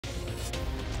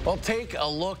Well, take a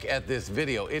look at this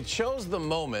video. It shows the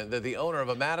moment that the owner of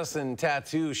a Madison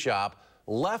tattoo shop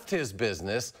left his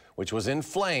business, which was in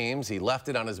flames. He left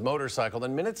it on his motorcycle.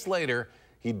 Then minutes later,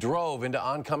 he drove into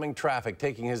oncoming traffic,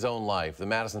 taking his own life. The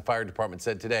Madison Fire Department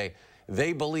said today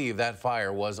they believe that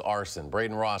fire was arson.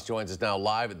 Braden Ross joins us now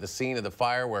live at the scene of the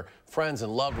fire where friends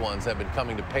and loved ones have been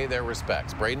coming to pay their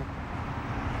respects. Braden?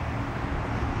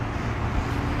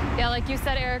 Yeah, like you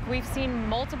said, Eric, we've seen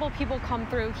multiple people come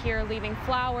through here leaving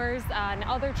flowers and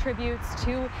other tributes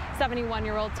to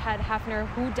 71-year-old Ted Hefner,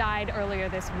 who died earlier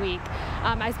this week.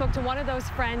 I spoke to one of those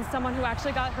friends, someone who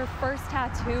actually got her first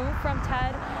tattoo from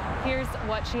Ted. Here's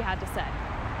what she had to say.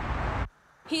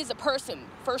 He's a person,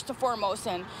 first and foremost,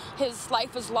 and his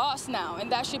life is lost now,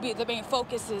 and that should be the main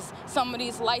focus, is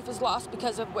somebody's life is lost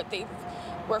because of what they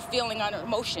were feeling on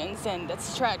emotions, and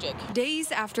it's tragic.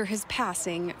 Days after his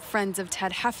passing, friends of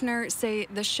Ted Hefner say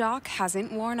the shock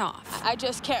hasn't worn off. I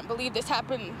just can't believe this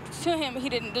happened to him. He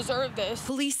didn't deserve this.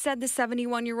 Police said the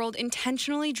 71-year-old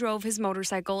intentionally drove his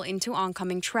motorcycle into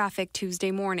oncoming traffic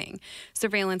Tuesday morning.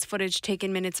 Surveillance footage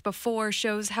taken minutes before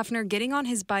shows Hefner getting on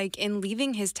his bike and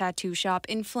leaving his tattoo shop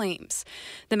in flames.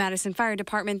 The Madison Fire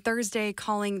Department Thursday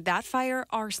calling that fire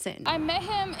arson. I met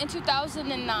him in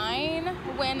 2009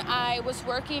 when I was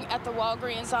working at the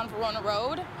Walgreens on Verona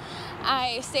Road.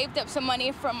 I saved up some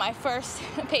money from my first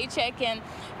paycheck and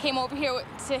came over here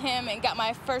to him and got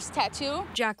my first tattoo.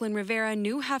 Jacqueline Rivera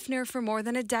knew Hefner for more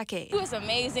than a decade. He was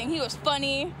amazing. He was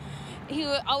funny. He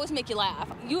would always make you laugh.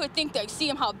 You would think that you see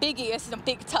him how big he is, he's a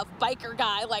big, tough biker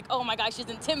guy, like, oh my gosh, he's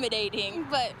intimidating.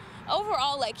 But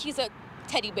overall, like, he's a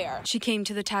teddy bear. She came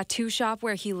to the tattoo shop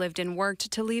where he lived and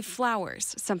worked to leave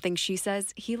flowers, something she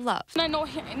says he loved. And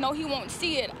I know he won't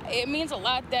see it. It means a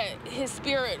lot that his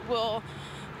spirit will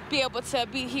be able to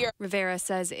be here. Rivera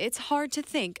says it's hard to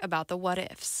think about the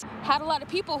what-ifs. Had a lot of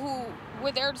people who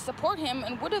were there to support him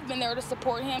and would have been there to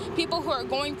support him. People who are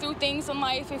going through things in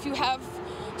life, if you have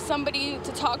somebody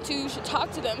to talk to, you should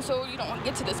talk to them so you don't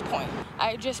get to this point.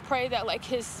 I just pray that, like,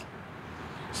 his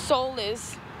soul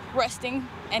is resting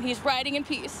and he's riding in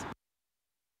peace.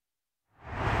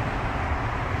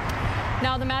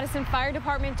 Now, the Madison Fire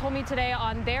Department told me today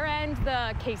on their end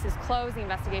the case is closed, the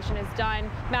investigation is done.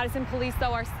 Madison police,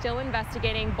 though, are still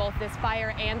investigating both this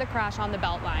fire and the crash on the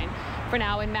Beltline. For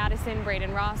now, in Madison,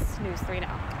 Braden Ross, News 3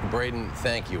 Now. Braden,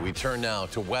 thank you. We turn now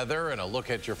to weather and a look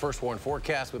at your first warn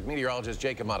forecast with meteorologist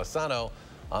Jacob Matasano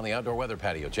on the outdoor weather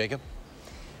patio. Jacob?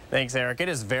 Thanks, Eric. It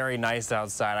is very nice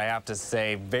outside, I have to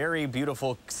say. Very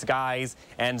beautiful skies,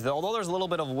 and although there's a little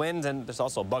bit of wind and there's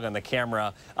also a bug on the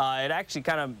camera, it actually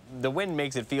the wind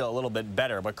makes it feel a little bit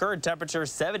better. But current temperature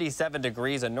 77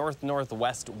 degrees, a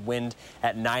north-northwest wind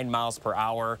at 9 miles per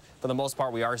hour. For the most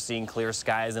part, we are seeing clear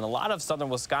skies, and a lot of southern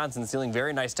Wisconsin seeing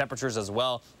very nice temperatures as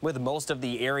well, with most of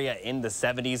the area in the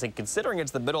 70s. And considering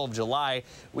it's the middle of July,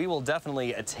 we will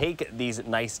definitely take these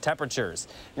nice temperatures.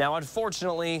 Now,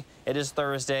 unfortunately, it is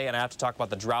Thursday, and I have to talk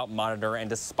about the drought monitor. And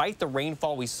despite the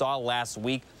rainfall we saw last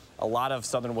week, a lot of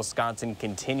southern Wisconsin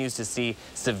continues to see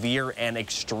severe and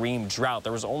extreme drought.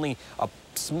 There was only a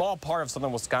small part of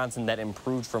southern Wisconsin that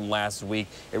improved from last week.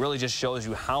 It really just shows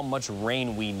you how much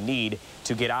rain we need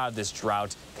to get out of this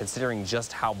drought, considering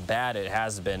just how bad it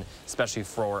has been, especially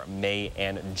for May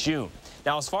and June.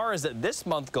 Now, as far as this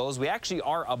month goes, we actually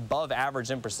are above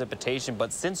average in precipitation,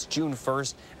 but since June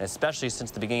 1st, and especially since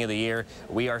the beginning of the year,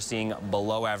 we are seeing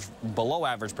below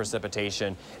average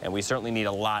precipitation, and we certainly need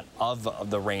a lot of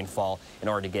the rainfall in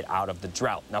order to get out of the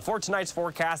drought. Now, for tonight's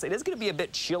forecast, it is going to be a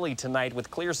bit chilly tonight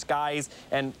with clear skies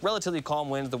and relatively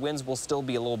calm winds. The winds will still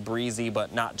be a little breezy,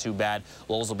 but not too bad.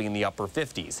 Lows will be in the upper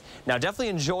 50s. Now, definitely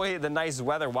enjoy the nice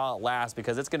weather while it lasts,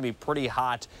 because it's going to be pretty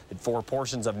hot for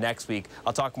portions of next week.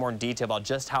 I'll talk more in detail about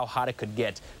just how hot it could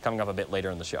get coming up a bit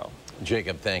later in the show.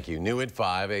 Jacob, thank you. New at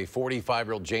 5, a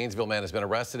 45-year-old Janesville man has been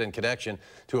arrested in connection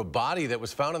to a body that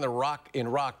was found in Rock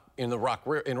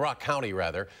County,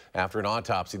 after an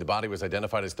autopsy. The body was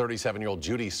identified as 37-year-old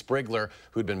Judy Sprigler,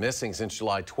 who'd been missing since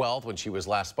July 12th when she was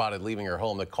last spotted leaving her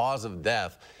home. The cause of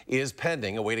death is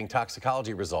pending, awaiting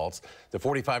toxicology results. The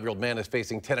 45-year-old man is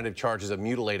facing tentative charges of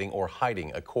mutilating or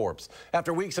hiding a corpse.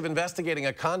 After weeks of investigating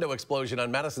a condo explosion on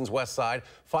Madison's west side,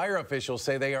 fire officials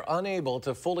say they are unable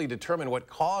to fully determine what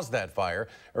caused that fire.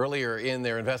 Earlier in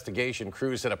their investigation,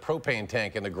 crews said a propane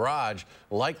tank in the garage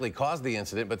likely caused the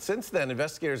incident, but since then,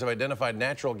 investigators have identified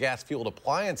natural gas-fueled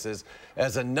appliances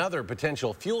as another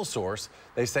potential fuel source.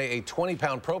 They say a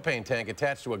 20-pound propane tank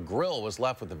attached to a grill was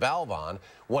left with the valve on.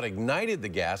 What ignited the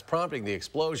gas prompting the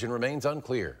explosion remains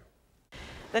unclear.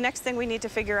 The next thing we need to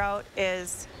figure out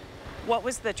is what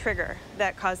was the trigger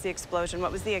that caused the explosion?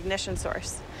 What was the ignition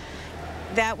source?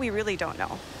 That we really don't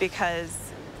know,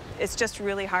 because it's just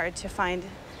really hard to find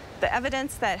the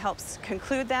evidence that helps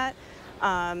conclude that.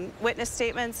 Witness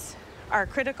statements are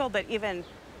critical, but even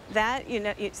that,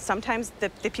 sometimes the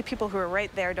people who are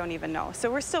right there don't even know.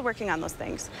 So we're still working on those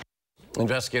things.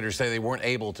 Investigators say they weren't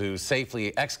able to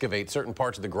safely excavate certain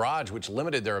parts of the garage, which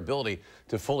limited their ability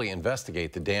to fully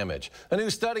investigate the damage. A new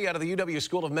study out of the UW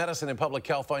School of Medicine and Public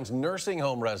Health finds nursing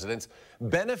home residents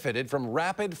benefited from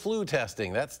rapid flu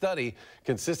testing. That study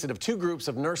consisted of 2 groups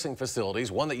of nursing facilities,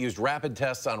 one that used rapid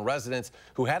tests on residents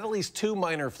who had at least 2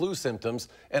 minor flu symptoms,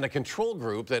 and a control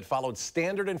group that followed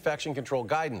standard infection control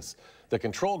guidance. The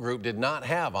control group did not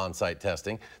have on-site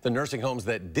testing. The nursing homes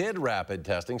that did rapid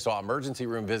testing saw emergency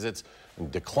room visits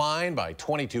decline by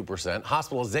 22%,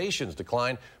 hospitalizations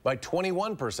decline by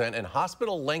 21%, and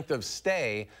hospital length of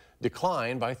stay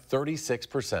declined by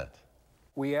 36%.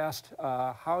 We asked,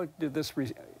 how did this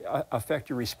affect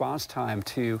your response time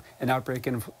to an outbreak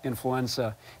of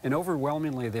influenza? And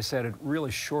overwhelmingly, they said it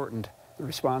really shortened the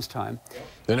response time.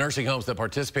 The nursing homes that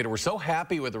participated were so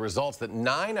happy with the results that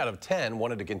 9 out of 10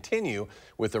 wanted to continue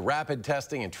with the rapid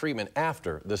testing and treatment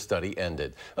after the study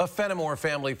ended. A Fenimore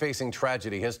family facing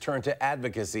tragedy has turned to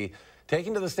advocacy,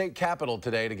 taking to the state capitol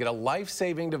today to get a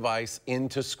life-saving device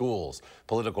into schools.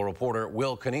 Political reporter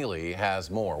Will Keneally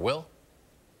has more. Will?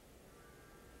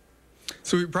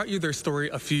 So we brought you their story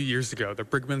a few years ago. The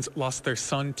Brigmans lost their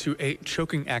son to a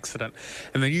choking accident.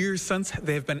 In the years since,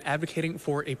 they have been advocating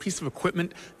for a piece of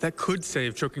equipment that could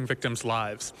save choking victims'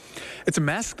 lives. It's a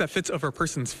mask that fits over a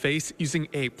person's face using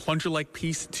a plunger-like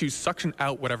piece to suction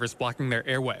out whatever's blocking their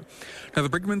airway. Now, the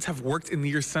Brigmans have worked in the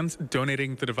years since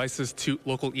donating the devices to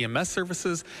local EMS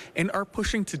services and are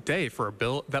pushing today for a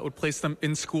bill that would place them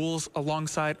in schools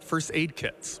alongside first aid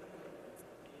kits.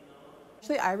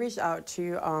 Actually, I reached out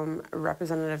to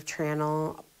Representative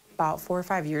Tranel about 4 or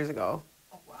 5 years ago.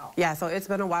 Oh, wow. Yeah, so it's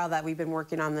been a while that we've been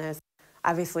working on this.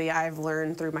 Obviously, I've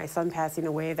learned through my son passing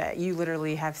away that you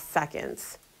literally have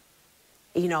seconds.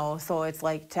 So it's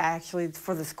like to actually,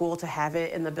 for the school to have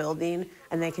it in the building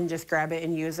and they can just grab it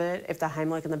and use it if the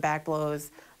Heimlich and the back blows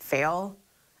fail,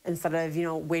 instead of,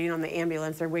 waiting on the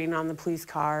ambulance or waiting on the police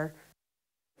car.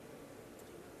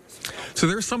 So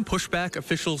there was some pushback.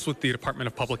 Officials with the Department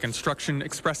of Public Instruction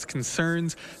expressed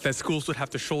concerns that schools would have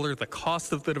to shoulder the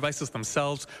cost of the devices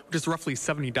themselves, which is roughly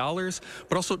 $70,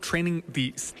 but also training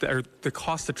the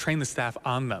cost to train the staff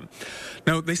on them.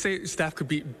 Now, they say staff could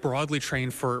be broadly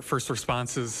trained for first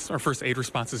responses or first aid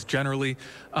responses generally,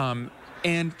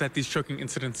 and that these choking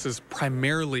incidences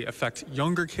primarily affect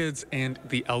younger kids and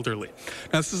the elderly.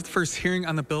 Now, this is the first hearing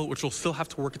on the bill, which will still have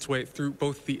to work its way through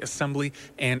both the Assembly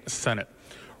and Senate.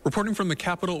 Reporting from the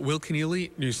Capitol, Will Keneally,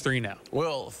 News 3 Now.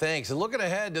 Will, thanks. And looking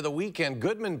ahead to the weekend,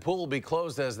 Goodman Pool will be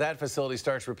closed as that facility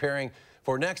starts preparing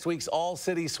for next week's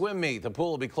all-city swim meet. The pool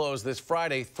will be closed this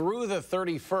Friday through the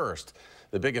 31st.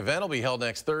 The big event will be held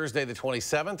next Thursday, the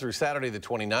 27th, through Saturday, the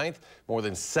 29th. More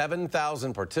than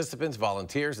 7,000 participants,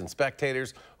 volunteers, and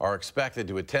spectators are expected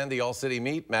to attend the all-city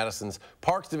meet. Madison's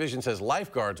Parks Division says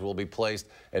lifeguards will be placed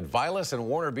at Vilas and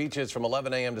Warner Beaches from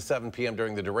 11 a.m. to 7 p.m.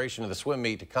 during the duration of the swim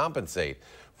meet to compensate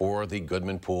for the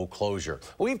Goodman Pool closure.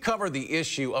 We've covered the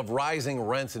issue of rising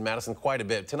rents in Madison quite a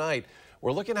bit. Tonight,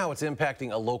 we're looking at how it's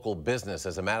impacting a local business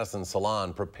as a Madison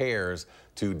salon prepares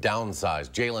to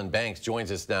downsize. Jalen Banks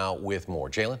joins us now with more.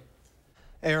 Jalen?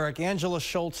 Eric, Angela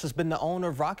Schultz has been the owner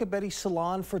of Rocket Betty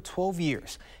Salon for 12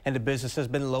 years, and the business has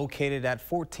been located at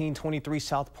 1423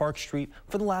 South Park Street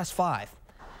for the last 5.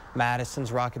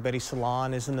 Madison's Rocket Betty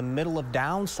Salon is in the middle of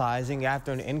downsizing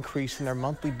after an increase in their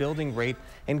monthly building rate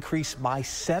increased by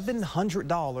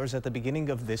 $700 at the beginning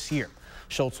of this year.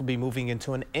 Schultz will be moving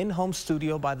into an in-home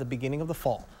studio by the beginning of the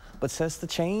fall, but says the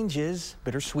change is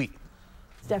bittersweet.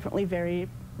 It's definitely very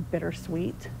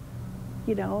bittersweet,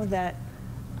 that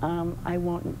I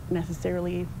won't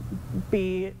necessarily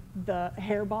be the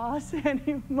hair boss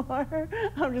anymore.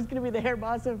 I'm just going to be the hair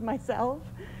boss of myself.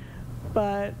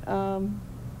 But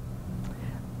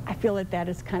I feel that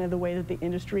is kind of the way that the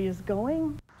industry is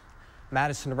going.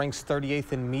 Madison ranks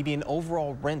 38th in median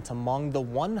overall rent among the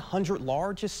 100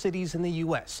 largest cities in the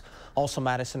U.S. Also,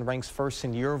 Madison ranks first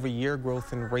in year-over-year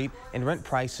growth in rate and rent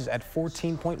prices at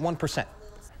 14.1%.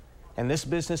 And this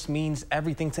business means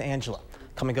everything to Angela.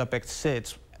 Coming up at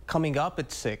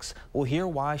 6, we'll hear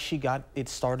why she got it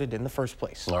started in the first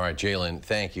place. All right, Jalen,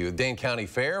 thank you. Dane County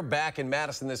Fair back in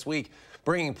Madison this week,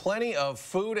 bringing plenty of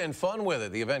food and fun with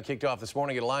it. The event kicked off this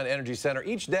morning at Alliant Energy Center.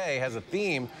 Each day has a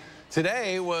theme.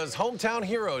 Today was Hometown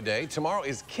Hero Day. Tomorrow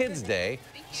is Kids Day.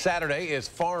 Saturday is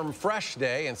Farm Fresh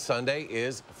Day. And Sunday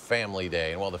is Family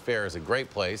Day. And while the fair is a great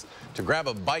place to grab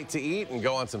a bite to eat and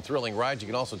go on some thrilling rides, you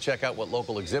can also check out what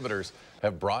local exhibitors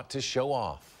have brought to show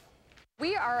off.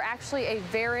 We are actually a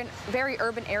very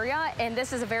urban area, and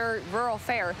this is a very rural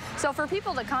fair. So for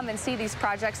people to come and see these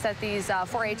projects that these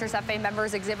 4-Hers, FA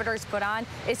members, exhibitors put on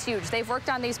is huge. They've worked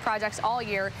on these projects all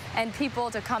year, and people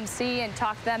to come see and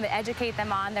talk to them and educate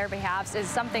them on their behalves is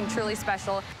something truly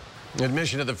special.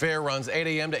 Admission to the fair runs 8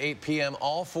 a.m. to 8 p.m.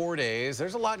 all 4 days.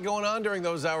 There's a lot going on during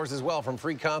those hours as well, from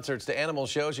free concerts to animal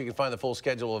shows. You can find the full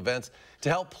schedule of events to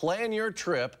help plan your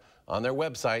trip on their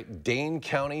website,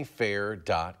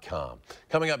 DaneCountyFair.com.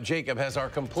 Coming up, Jacob has our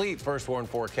complete first warn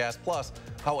forecast, plus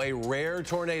how a rare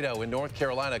tornado in North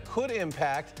Carolina could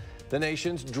impact the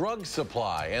nation's drug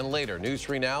supply. And later, News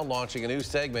 3 Now launching a new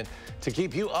segment to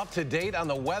keep you up to date on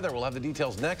the weather. We'll have the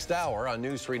details next hour on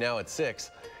News 3 Now at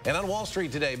 6. And on Wall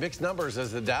Street today, mixed numbers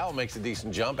as the Dow makes a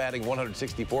decent jump, adding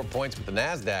 164 points, but the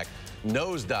NASDAQ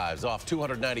nosedives off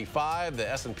 295. The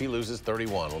S&P loses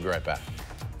 31. We'll be right back.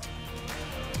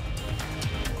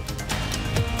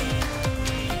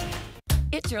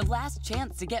 It's your last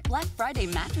chance to get Black Friday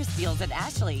mattress deals at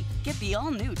Ashley. Get the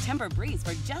all-new Tempur-Breeze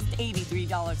for just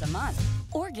 $83 a month.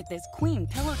 Or get this queen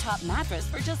pillow top mattress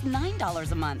for just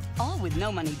 $9 a month, all with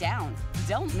no money down.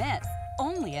 Don't miss.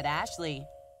 Only at Ashley.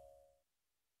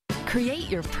 Create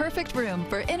your perfect room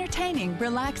for entertaining,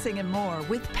 relaxing, and more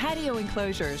with patio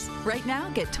enclosures. Right now,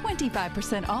 get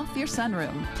 25% off your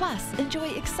sunroom. Plus, enjoy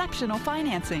exceptional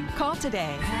financing. Call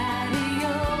today.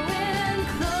 Patio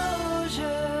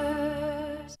enclosures.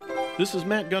 This is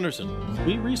Matt Gunderson.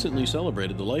 We recently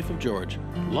celebrated the life of George.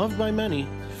 Loved by many,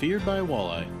 feared by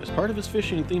walleye. As part of his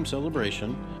fishing-themed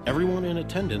celebration, everyone in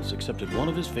attendance accepted one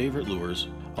of his favorite lures.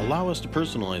 Allow us to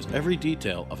personalize every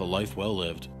detail of a life well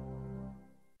lived.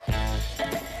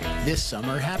 This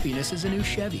summer, happiness is a new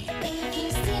Chevy.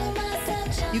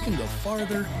 You can go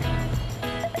farther,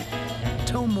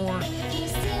 tow more,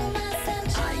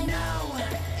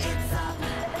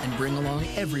 and bring along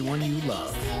everyone you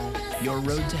love. Your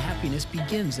road to happiness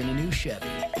begins in a new Chevy.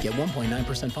 Get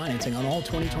 1.9% financing on all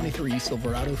 2023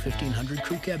 Silverado 1500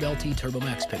 Crew Cab LT Turbo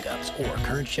Max pickups, or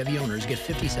current Chevy owners get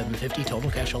 $5,750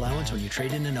 total cash allowance when you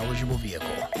trade in an eligible vehicle.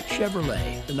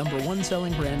 Chevrolet, the #1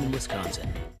 selling brand in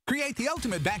Wisconsin. Create the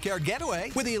ultimate backyard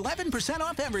getaway with 11%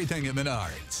 off everything at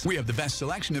Menards. We have the best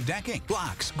selection of decking,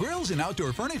 blocks, grills, and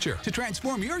outdoor furniture to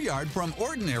transform your yard from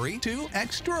ordinary to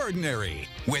extraordinary.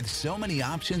 With so many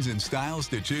options and styles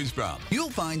to choose from, you'll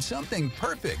find something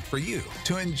perfect for you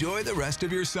to enjoy the rest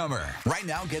of your summer. Right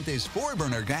now, get this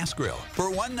 4-burner gas grill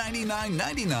for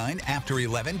 $199.99 after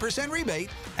 11% rebate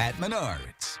at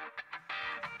Menards.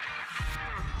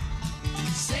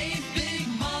 Save big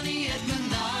money at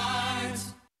Menards.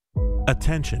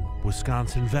 Attention,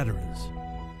 Wisconsin veterans.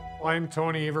 I'm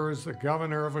Tony Evers, the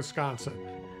governor of Wisconsin.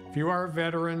 If you are a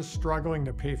veteran struggling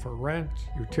to pay for rent,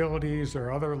 utilities,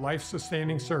 or other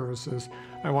life-sustaining services,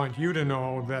 I want you to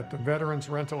know that the Veterans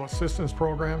Rental Assistance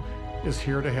Program is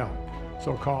here to help.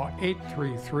 So call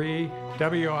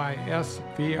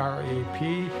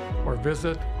 833-WISC-VRAP or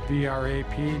visit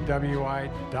vrapwi.com.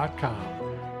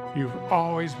 You've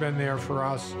always been there for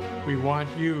us. We want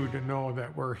you to know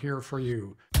that we're here for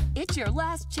you. It's your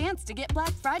last chance to get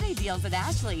Black Friday deals at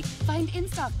Ashley. Find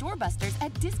in-stock doorbusters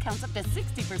at discounts up to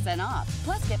 60% off.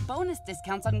 Plus, get bonus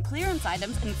discounts on clearance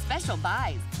items and special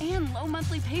buys. And low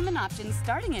monthly payment options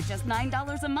starting at just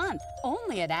 $9 a month.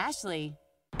 Only at Ashley.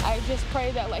 I just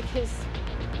pray that his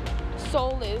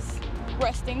soul is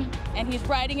resting and he's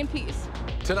riding in peace.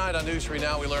 Tonight on News 3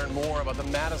 Now, we learn more about the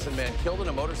Madison man killed in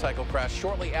a motorcycle crash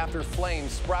shortly after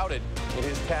flames sprouted in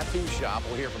his tattoo shop.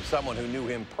 We'll hear from someone who knew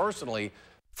him personally.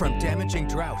 From damaging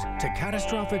drought to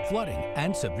catastrophic flooding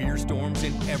and severe storms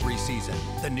in every season,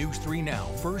 the News 3 Now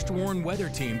First Warn Weather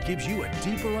Team gives you a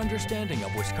deeper understanding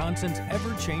of Wisconsin's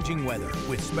ever-changing weather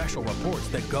with special reports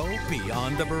that go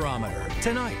beyond the barometer.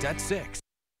 Tonight at 6.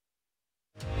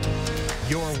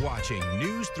 You're watching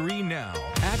News 3 Now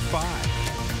at 5.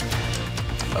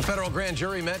 A federal grand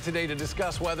jury met today to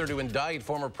discuss whether to indict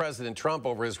former President Trump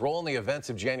over his role in the events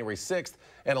of January 6th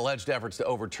and alleged efforts to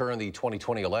overturn the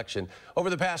 2020 election. Over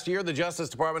the past year, the Justice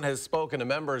Department has spoken to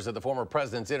members of the former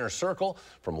president's inner circle,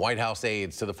 from White House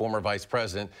aides to the former vice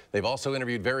president. They've also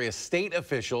interviewed various state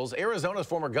officials. Arizona's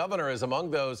former governor is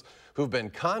among those who've been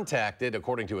contacted,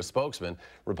 according to a spokesman.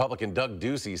 Republican Doug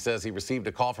Ducey says he received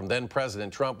a call from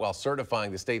then-President Trump while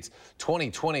certifying the state's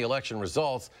 2020 election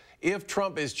results. If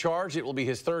Trump is charged, it will be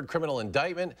his third criminal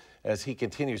indictment as he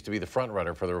continues to be the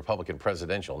frontrunner for the Republican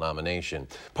presidential nomination.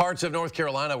 Parts of North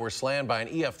Carolina were slammed by an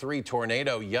EF3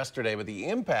 tornado yesterday, but the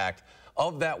impact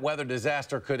of that weather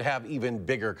disaster could have even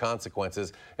bigger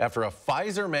consequences after a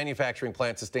Pfizer manufacturing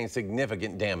plant sustained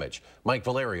significant damage. Mike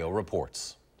Valerio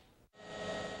reports.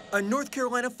 A North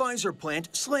Carolina Pfizer plant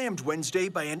slammed Wednesday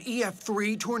by an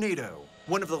EF3 tornado.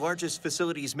 One of the largest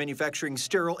facilities manufacturing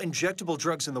sterile injectable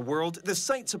drugs in the world, the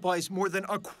site supplies more than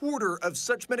a quarter of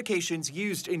such medications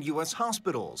used in U.S.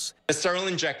 hospitals. A sterile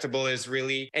injectable is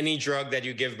really any drug that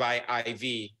you give by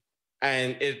IV,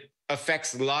 and it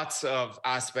affects lots of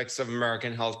aspects of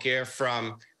American healthcare,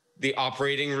 from the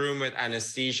operating room with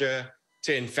anesthesia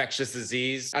to infectious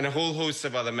disease and a whole host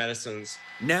of other medicines.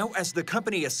 Now, as the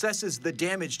company assesses the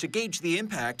damage to gauge the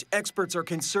impact, experts are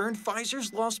concerned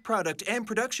Pfizer's lost product and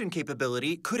production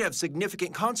capability could have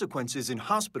significant consequences in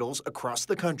hospitals across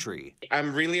the country.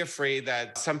 I'm really afraid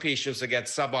that some patients will get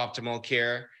suboptimal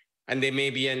care, and there may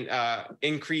be an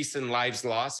increase in lives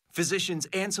lost. Physicians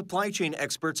and supply chain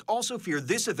experts also fear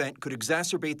this event could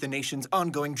exacerbate the nation's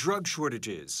ongoing drug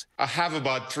shortages. I have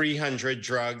about 300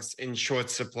 drugs in short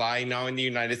supply now in the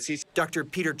United States. Dr.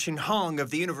 Peter Chin Hong of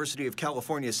the University of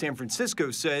California, San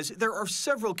Francisco says there are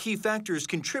several key factors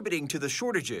contributing to the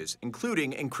shortages,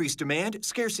 including increased demand,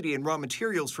 scarcity in raw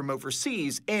materials from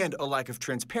overseas, and a lack of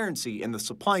transparency in the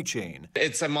supply chain.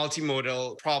 It's a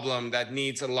multimodal problem that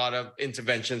needs a lot of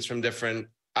interventions from different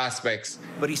aspects.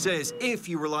 But he says if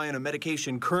you rely on a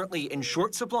medication currently in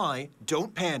short supply,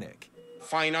 don't panic.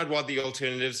 Find out what the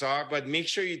alternatives are, but make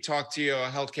sure you talk to your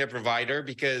healthcare provider,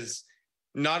 because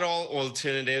not all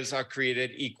alternatives are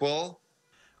created equal.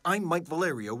 I'm Mike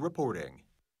Valerio reporting.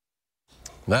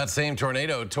 That same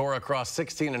tornado tore across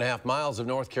 16.5 miles of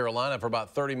North Carolina for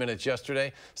about 30 minutes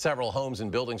yesterday. Several homes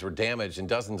and buildings were damaged and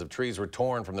dozens of trees were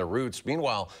torn from their roots.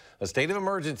 Meanwhile, a state of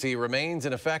emergency remains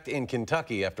in effect in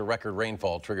Kentucky after record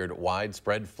rainfall triggered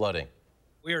widespread flooding.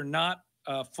 We are not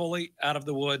fully out of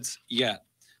the woods yet.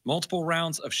 Multiple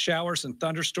rounds of showers and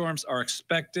thunderstorms are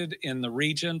expected in the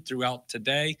region throughout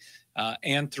today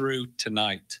and through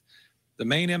tonight. The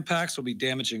main impacts will be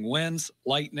damaging winds,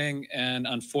 lightning, and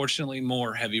unfortunately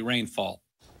more heavy rainfall.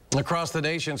 Across the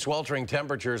nation, sweltering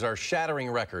temperatures are shattering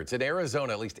records. In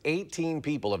Arizona, at least 18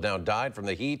 people have now died from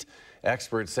the heat.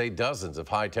 Experts say dozens of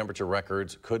high temperature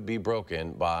records could be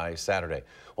broken by Saturday.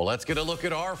 Well, let's get a look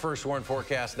at our first warn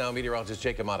forecast now. Meteorologist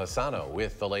Jacob Matasano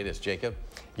with the latest. Jacob?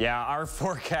 Yeah, our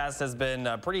forecast has been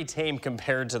pretty tame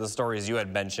compared to the stories you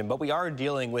had mentioned, but we are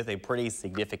dealing with a pretty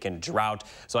significant drought.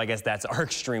 So I guess that's our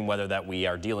extreme weather that we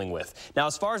are dealing with. Now,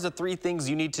 as far as the three things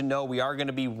you need to know, we are going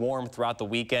to be warm throughout the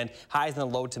weekend. Highs in the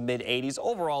low to mid 80s.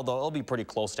 Overall, though, it'll be pretty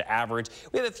close to average.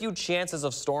 We have a few chances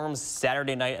of storms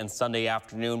Saturday night and Sunday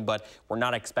afternoon, but we're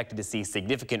not expected to see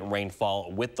significant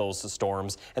rainfall with those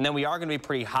storms. And then we are going to be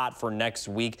pretty hot for next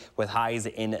week with highs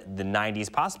in the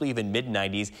 90s, possibly even mid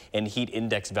 90s, and heat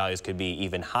index values could be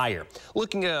even higher.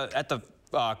 Looking at the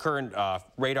current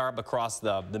radar across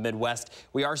the Midwest,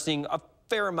 we are seeing a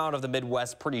fair amount of the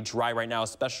Midwest pretty dry right now,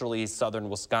 especially southern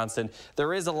Wisconsin.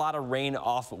 There is a lot of rain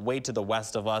off way to the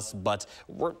west of us, but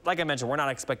like I mentioned, we're not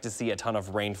expected to see a ton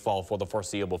of rainfall for the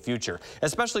foreseeable future.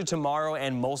 Especially tomorrow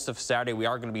and most of Saturday, we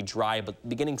are going to be dry, but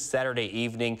beginning Saturday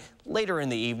evening, later in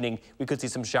the evening, we could see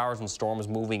some showers and storms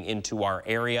moving into our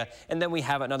area. And then we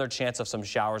have another chance of some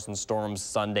showers and storms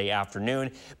Sunday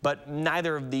afternoon, but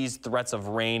neither of these threats of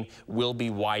rain will be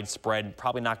widespread,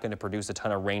 probably not going to produce a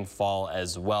ton of rainfall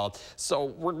as well. So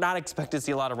we're not expected to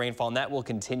see a lot of rainfall, and that will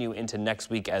continue into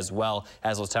next week as well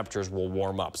as those temperatures will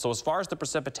warm up. So as far as the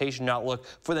precipitation outlook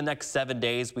for the next 7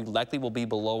 days, we likely will be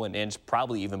below an inch,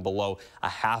 probably even below a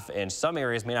 ½ inch. Some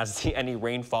areas may not see any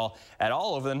rainfall at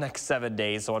all over the next 7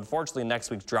 days. So unfortunately, next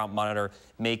week's drought monitor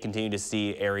may continue to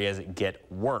see areas get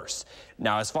worse.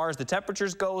 Now, as far as the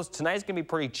temperatures goes, tonight's going to be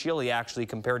pretty chilly actually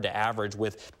compared to average,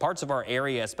 with parts of our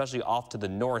area, especially off to the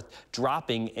north,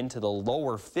 dropping into the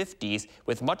lower 50s,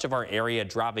 with much of our area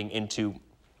dropping into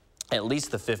at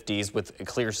least the 50s with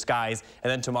clear skies.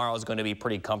 And then tomorrow is going to be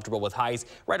pretty comfortable with highs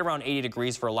right around 80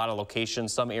 degrees for a lot of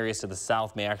locations. Some areas to the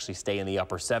south may actually stay in the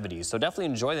upper 70s. So definitely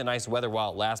enjoy the nice weather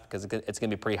while it lasts, because it's going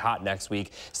to be pretty hot next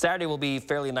week. Saturday will be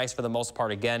fairly nice for the most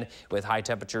part again, with high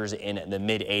temperatures in the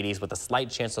mid 80s with a slight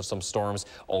chance of some storms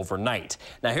overnight.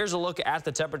 Now here's a look at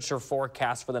the temperature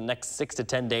forecast for the next 6 to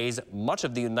 10 days. Much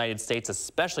of the United States,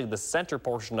 especially the center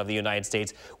portion of the United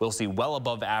States, will see well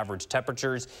above average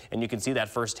temperatures, and you can see that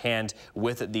firsthand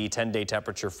with the 10-day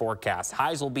temperature forecast.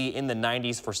 Highs will be in the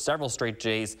 90s for several straight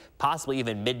days, possibly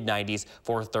even mid-90s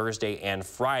for Thursday and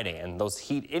Friday. And those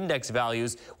heat index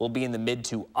values will be in the mid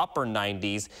to upper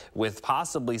 90s, with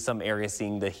possibly some areas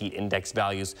seeing the heat index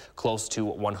values close to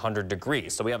 100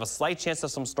 degrees. So we have a slight chance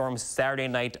of some storms Saturday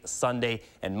night, Sunday,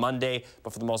 and Monday.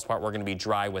 But for the most part, we're going to be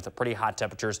dry with pretty hot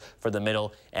temperatures for the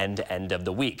middle and end of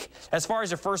the week. As far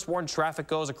as your first warn traffic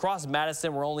goes, across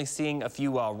Madison, we're only seeing a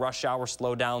few rush hour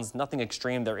slowdowns. Nothing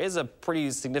extreme. There is a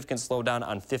pretty significant slowdown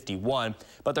on 51,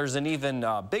 but there's an even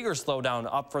bigger slowdown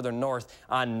up further north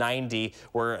on 90,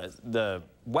 where the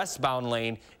westbound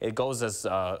lane, it goes as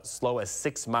slow as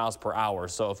 6 miles per hour.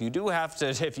 So if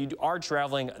you are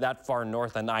traveling that far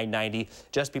north on I-90,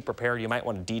 just be prepared. You might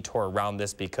want to detour around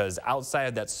this because outside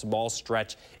of that small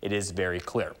stretch, it is very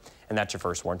clear. And that's your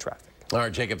first warn traffic. All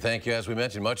right, Jacob, thank you. As we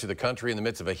mentioned, much of the country in the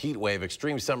midst of a heat wave.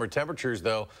 Extreme summer temperatures,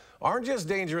 though, aren't just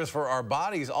dangerous for our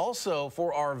bodies, also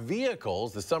for our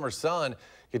vehicles. The summer sun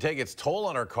can take its toll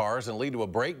on our cars and lead to a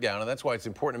breakdown, and that's why it's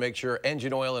important to make sure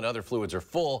engine oil and other fluids are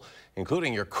full,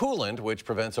 including your coolant, which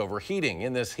prevents overheating.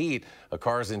 In this heat, a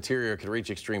car's interior can reach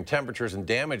extreme temperatures and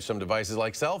damage some devices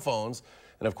like cell phones.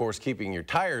 And of course, keeping your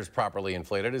tires properly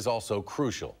inflated is also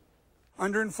crucial.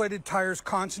 Underinflated tires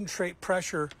concentrate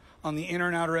pressure on the inner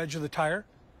and outer edge of the tire,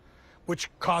 which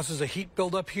causes a heat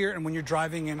buildup here. And when you're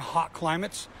driving in hot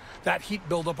climates, that heat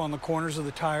buildup on the corners of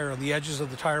the tire or the edges of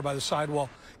the tire by the sidewall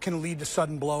can lead to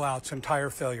sudden blowouts and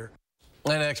tire failure.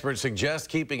 And experts suggest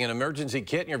keeping an emergency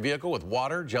kit in your vehicle with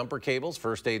water, jumper cables,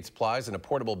 first aid supplies, and a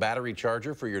portable battery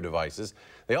charger for your devices.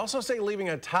 They also say leaving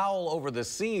a towel over the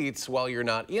seats while you're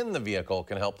not in the vehicle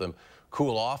can help them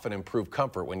cool off and improve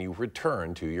comfort when you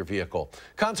return to your vehicle.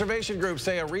 Conservation groups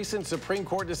say a recent Supreme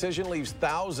Court decision leaves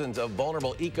thousands of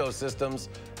vulnerable ecosystems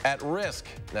at risk.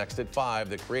 Next at 5,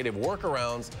 the creative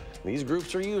workarounds these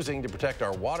groups are using to protect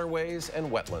our waterways and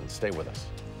wetlands. Stay with us.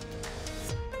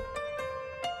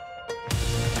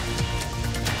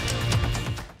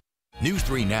 News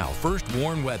 3 Now First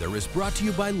Warn Weather is brought to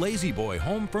you by Lazy Boy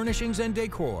Home Furnishings and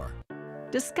Decor.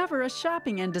 Discover a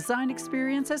shopping and design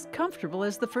experience as comfortable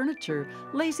as the furniture.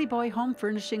 Lazy Boy Home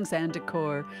Furnishings and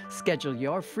Decor. Schedule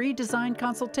your free design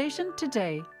consultation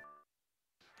today.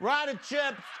 Ryder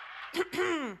Chips!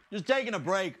 Just taking a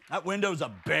break. That window's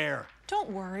a bear.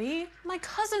 Don't worry. My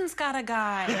cousin's got a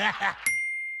guy.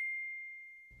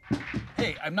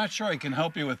 Hey, I'm not sure I can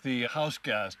help you with the house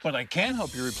gas, but I can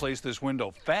help you replace this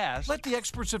window fast. Let the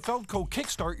experts at Feldco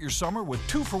kickstart your summer with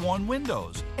 2-for-1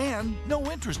 windows and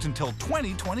no interest until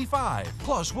 2025.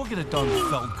 Plus, we'll get it done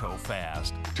Feldco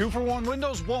fast. 2-for-1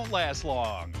 windows won't last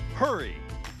long. Hurry.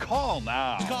 Call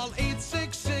now. Call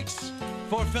 866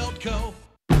 for Feldco.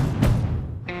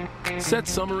 Set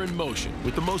summer in motion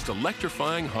with the most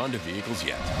electrifying Honda vehicles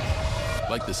yet,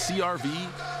 like the CR-V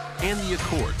and the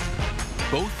Accord,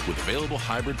 both with available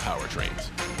hybrid powertrains,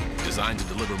 designed to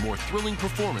deliver more thrilling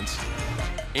performance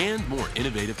and more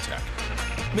innovative tech.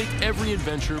 Make every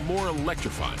adventure more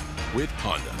electrifying with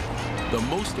Honda, the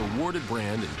most awarded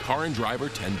brand in Car and Driver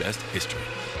 10 Best history.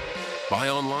 Buy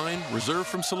online, reserve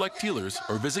from select dealers,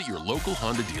 or visit your local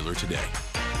Honda dealer today.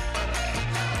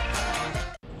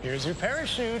 Here's your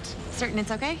parachute. Certain it's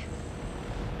okay?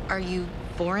 Are you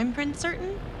 4imprint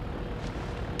certain?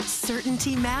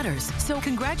 Certainty matters, so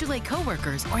congratulate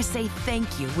coworkers or say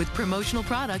thank you with promotional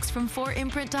products from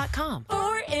 4imprint.com.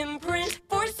 4imprint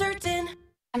for certain.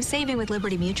 I'm saving with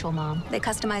Liberty Mutual, Mom. They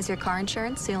customize your car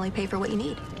insurance so you only pay for what you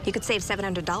need. You could save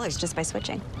 $700 just by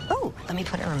switching. Oh, let me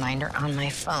put a reminder on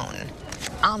my phone.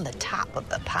 On the top of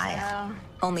the pile.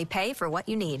 Only pay for what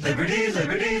you need. Liberty,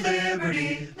 liberty,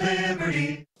 liberty,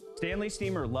 liberty. Stanley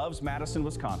Steamer loves Madison,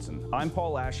 Wisconsin. I'm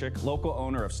Paul Ashik, local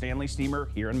owner of Stanley Steamer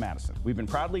here in Madison. We've been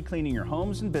proudly cleaning your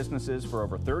homes and businesses for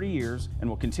over 30 years and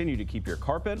will continue to keep your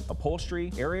carpet,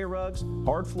 upholstery, area rugs,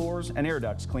 hard floors, and air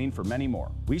ducts clean for many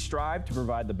more. We strive to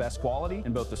provide the best quality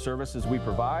in both the services we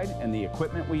provide and the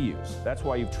equipment we use. That's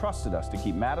why you've trusted us to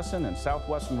keep Madison and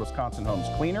southwestern Wisconsin homes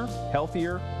cleaner,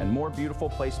 healthier, and more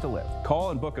beautiful place to live. Call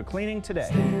and book a cleaning today.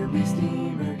 Stanley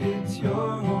Steamer gets your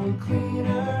home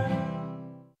cleaner.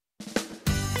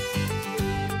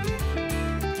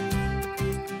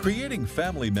 Creating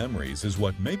family memories is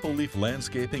what Maple Leaf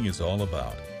Landscaping is all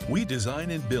about. We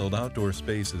design and build outdoor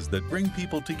spaces that bring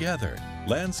people together.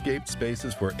 Landscaped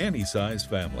spaces for any size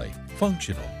family.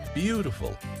 Functional,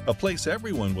 beautiful, a place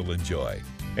everyone will enjoy.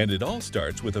 And it all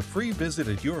starts with a free visit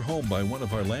at your home by one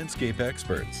of our landscape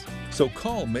experts. So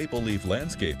call Maple Leaf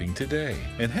Landscaping today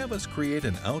and have us create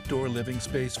an outdoor living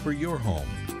space for your home.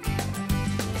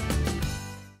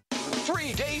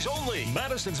 3 days only.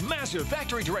 Madison's massive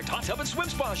Factory Direct Hot Tub and Swim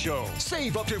Spa Show.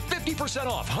 Save up to 50%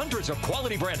 off hundreds of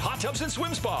quality brand hot tubs and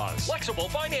swim spas. Flexible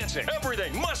financing.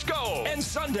 Everything must go. And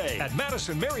Sunday at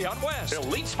Madison Marriott West.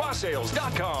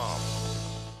 EliteSpaSales.com.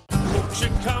 Won't you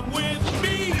come with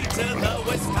me to the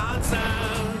Wisconsin?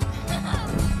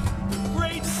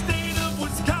 Great state of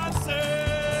Wisconsin.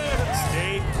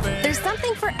 State Fair. There's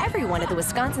something for everyone at the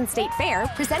Wisconsin State Fair,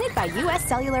 presented by U.S.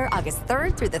 Cellular August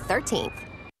 3rd through the 13th.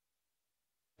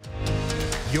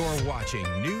 You're watching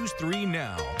News 3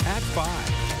 Now at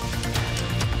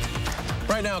 5.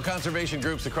 Right Right now, conservation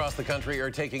groups across the country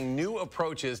are taking new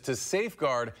approaches to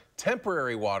safeguard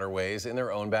temporary waterways in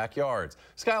their own backyards.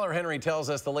 Skylar Henry tells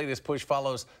us the latest push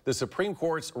follows the Supreme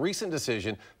Court's recent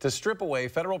decision to strip away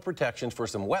federal protections for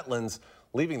some wetlands,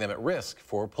 leaving them at risk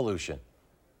for pollution.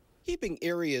 Keeping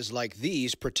areas like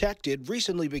these protected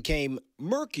recently became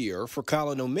murkier for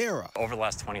Colin O'Mara. Over the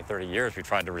last 20, 30 years, we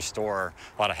tried to restore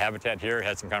a lot of habitat here,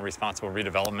 had some kind of responsible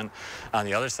redevelopment on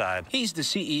the other side. He's the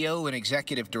CEO and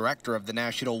executive director of the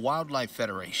National Wildlife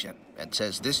Federation and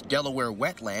says this Delaware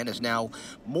wetland is now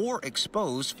more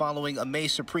exposed following a May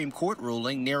Supreme Court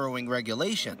ruling narrowing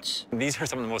regulations. These are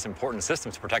some of the most important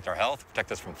systems to protect our health,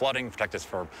 protect us from flooding, protect us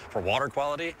for water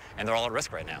quality, and they're all at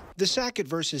risk right now. The Sackett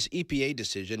versus EPA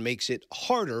decision makes it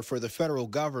harder for the federal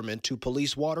government to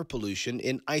police water pollution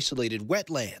in isolated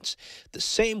wetlands, the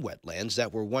same wetlands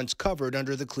that were once covered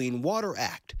under the Clean Water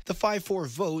Act. The 5-4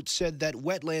 vote said that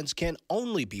wetlands can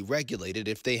only be regulated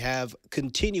if they have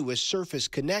continuous surface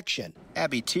connection.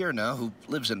 Abby Tierna, who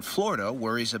lives in Florida,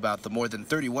 worries about the more than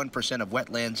 31% of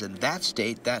wetlands in that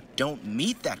state that don't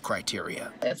meet that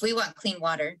criteria. If we want clean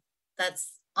water,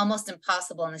 that's almost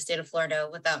impossible in the state of Florida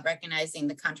without recognizing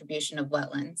the contribution of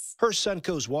wetlands. Her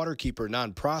Suncoast Waterkeeper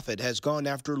nonprofit has gone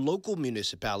after local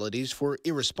municipalities for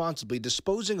irresponsibly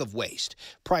disposing of waste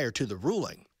prior to the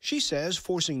ruling. She says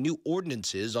forcing new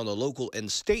ordinances on the local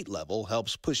and state level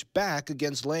helps push back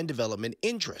against land development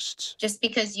interests. Just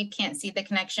because you can't see the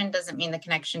connection doesn't mean the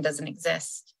connection doesn't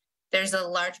exist. There's a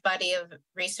large body of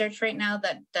research right now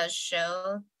that does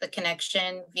show the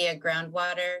connection via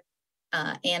groundwater,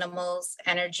 animals,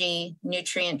 energy,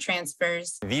 nutrient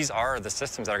transfers. These are the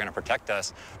systems that are going to protect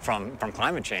us from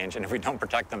climate change, and if we don't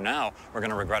protect them now, we're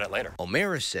going to regret it later.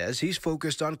 O'Mara says he's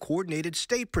focused on coordinated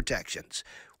state protections,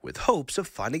 with hopes of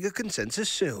finding a consensus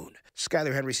soon.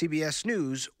 Skylar Henry, CBS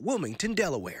News, Wilmington,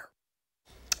 Delaware.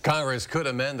 Congress could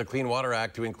amend the Clean Water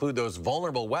Act to include those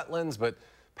vulnerable wetlands, but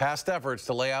past efforts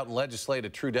to lay out and legislate a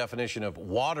true definition of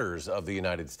waters of the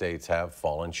United States have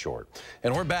fallen short.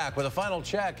 And we're back with a final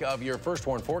check of your First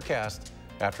Warn forecast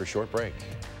after a short break.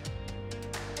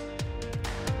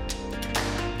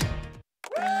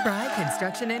 Fry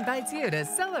Construction invites you to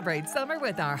celebrate summer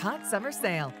with our hot summer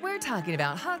sale. We're talking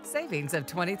about hot savings of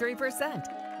 23%.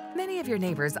 Many of your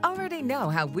neighbors already know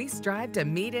how we strive to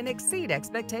meet and exceed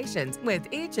expectations with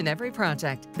each and every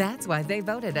project. That's why they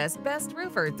voted us Best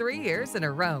Roofer 3 years in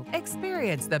a row.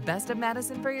 Experience the best of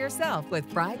Madison for yourself with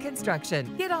Fry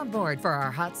Construction. Get on board for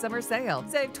our hot summer sale.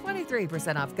 Save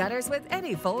 23% off gutters with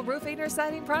any full roofing or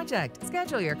siding project.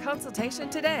 Schedule your consultation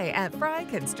today at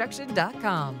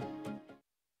fryconstruction.com.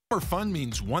 Summer fun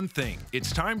means one thing.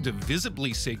 It's time to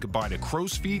visibly say goodbye to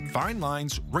crow's feet, fine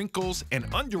lines, wrinkles, and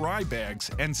under eye bags,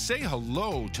 and say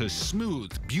hello to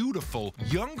smooth, beautiful,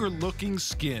 younger-looking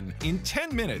skin in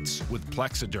 10 minutes with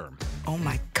Plexiderm. Oh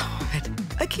my God.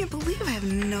 I can't believe I have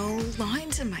no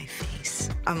lines in my face.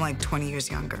 I'm like 20 years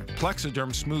younger.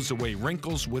 Plexiderm smooths away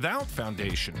wrinkles without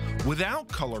foundation, without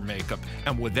color makeup,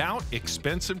 and without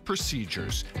expensive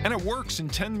procedures. And it works in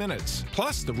 10 minutes.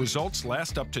 Plus, the results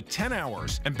last up to 10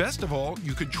 hours. And best of all,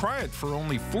 you could try it for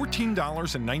only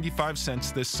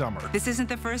 $14.95 this summer. This isn't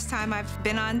the first time I've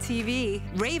been on TV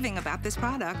raving about this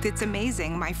product. It's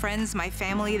amazing. My friends, my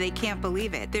family, they can't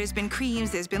believe it. There's been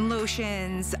creams, there's been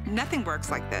lotions. Nothing works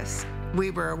like this. We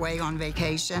were away on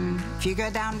vacation. If you go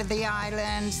down to the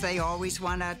islands, they always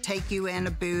want to take you in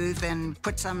a booth and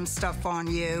put some stuff on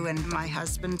you. And my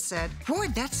husband said, boy,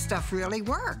 that stuff really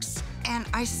works. And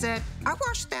I said, I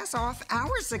washed this off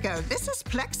hours ago. This is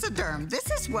Plexiderm.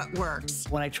 This is what works.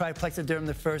 When I tried Plexiderm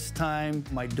the first time,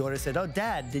 my daughter said, oh,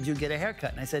 Dad, did you get a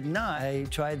haircut? And I said, no, I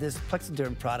tried this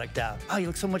Plexiderm product out. Oh, you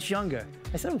look so much younger.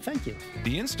 I said, oh, thank you.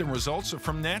 The instant results are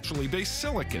from naturally based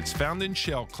silicates found in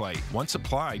shell clay. Once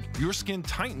applied, your skin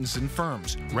tightens and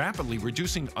firms, rapidly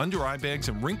reducing under eye bags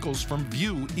and wrinkles from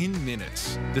view in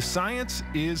minutes. The science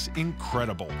is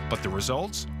incredible, but the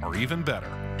results are even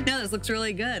better. Yeah, this looks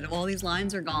really good. All these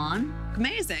lines are gone.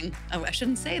 Amazing. Oh, I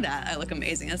shouldn't say that. I look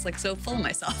amazing. It's like so full of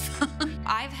myself.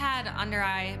 I've had under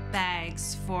eye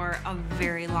bags for a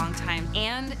very long time,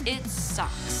 and it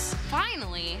sucks.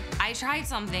 Finally, I tried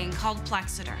something called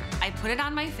Plexiderm. I put it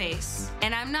on my face,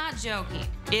 and I'm not joking.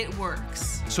 It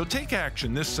works. So take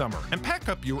action this summer and pack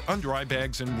up your under eye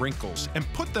bags and wrinkles and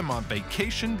put them on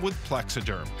vacation with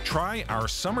Plexiderm. Try our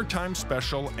summertime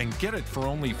special and get it for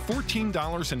only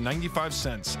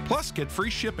 $14.95. Plus, get free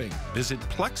shipping. Visit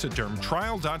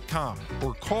plexidermtrial.com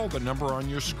or call the number on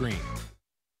your screen.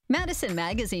 Madison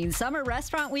Magazine's Summer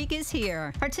Restaurant Week is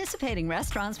here. Participating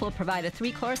restaurants will provide a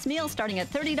 3-course meal starting at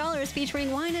 $30 featuring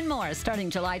wine and more starting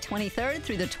July 23rd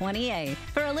through the 28th.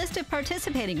 For a list of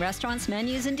participating restaurants,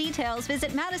 menus, and details,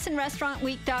 visit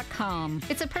MadisonRestaurantWeek.com.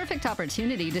 It's a perfect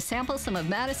opportunity to sample some of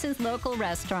Madison's local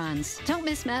restaurants. Don't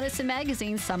miss Madison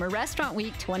Magazine's Summer Restaurant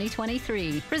Week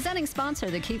 2023. Presenting sponsor,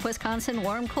 the Keep Wisconsin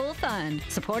Warm Cool Fund.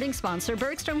 Supporting sponsor,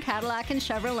 Bergstrom Cadillac and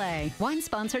Chevrolet. Wine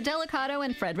sponsor, Delicato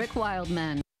and Frederick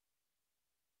Wildman.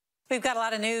 We've got a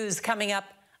lot of news coming up.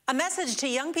 A message to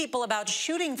young people about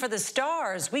shooting for the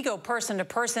stars. We go person to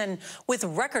person with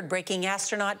record-breaking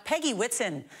astronaut Peggy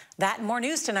Whitson. That and more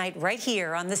news tonight right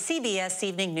here on the CBS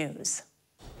Evening News.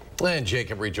 And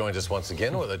Jacob rejoins us once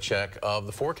again with a check of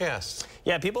the forecasts.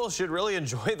 Yeah, people should really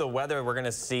enjoy the weather we're going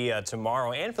to see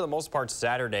tomorrow and for the most part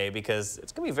Saturday, because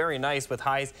it's going to be very nice with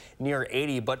highs near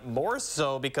 80, but more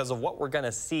so because of what we're going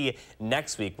to see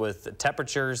next week with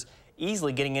temperatures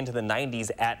easily getting into the 90s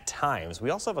at times.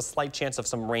 We also have a slight chance of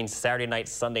some rain Saturday night,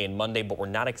 Sunday, and Monday, but we're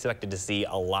not expected to see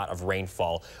a lot of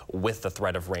rainfall with the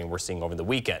threat of rain we're seeing over the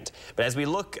weekend. But as we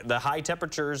look, the high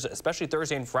temperatures, especially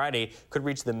Thursday and Friday, could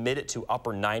reach the mid to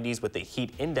upper 90s with the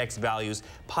heat index values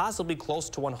possibly close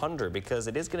to 100 because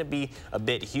it is going to be a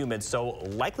bit humid. So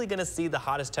likely going to see the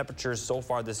hottest temperatures so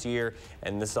far this year,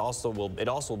 and it also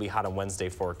will be hot on Wednesday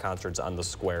for concerts on the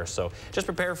square. So just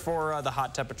prepare for the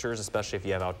hot temperatures, especially if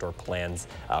you have outdoor plans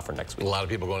for next week. A lot of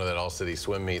people going to that all-city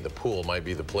swim meet. The pool might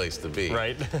be the place to be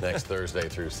next Thursday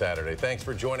through Saturday. Thanks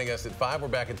for joining us at 5. We're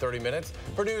back in 30 minutes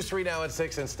for News 3 now at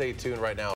 6, and stay tuned right now.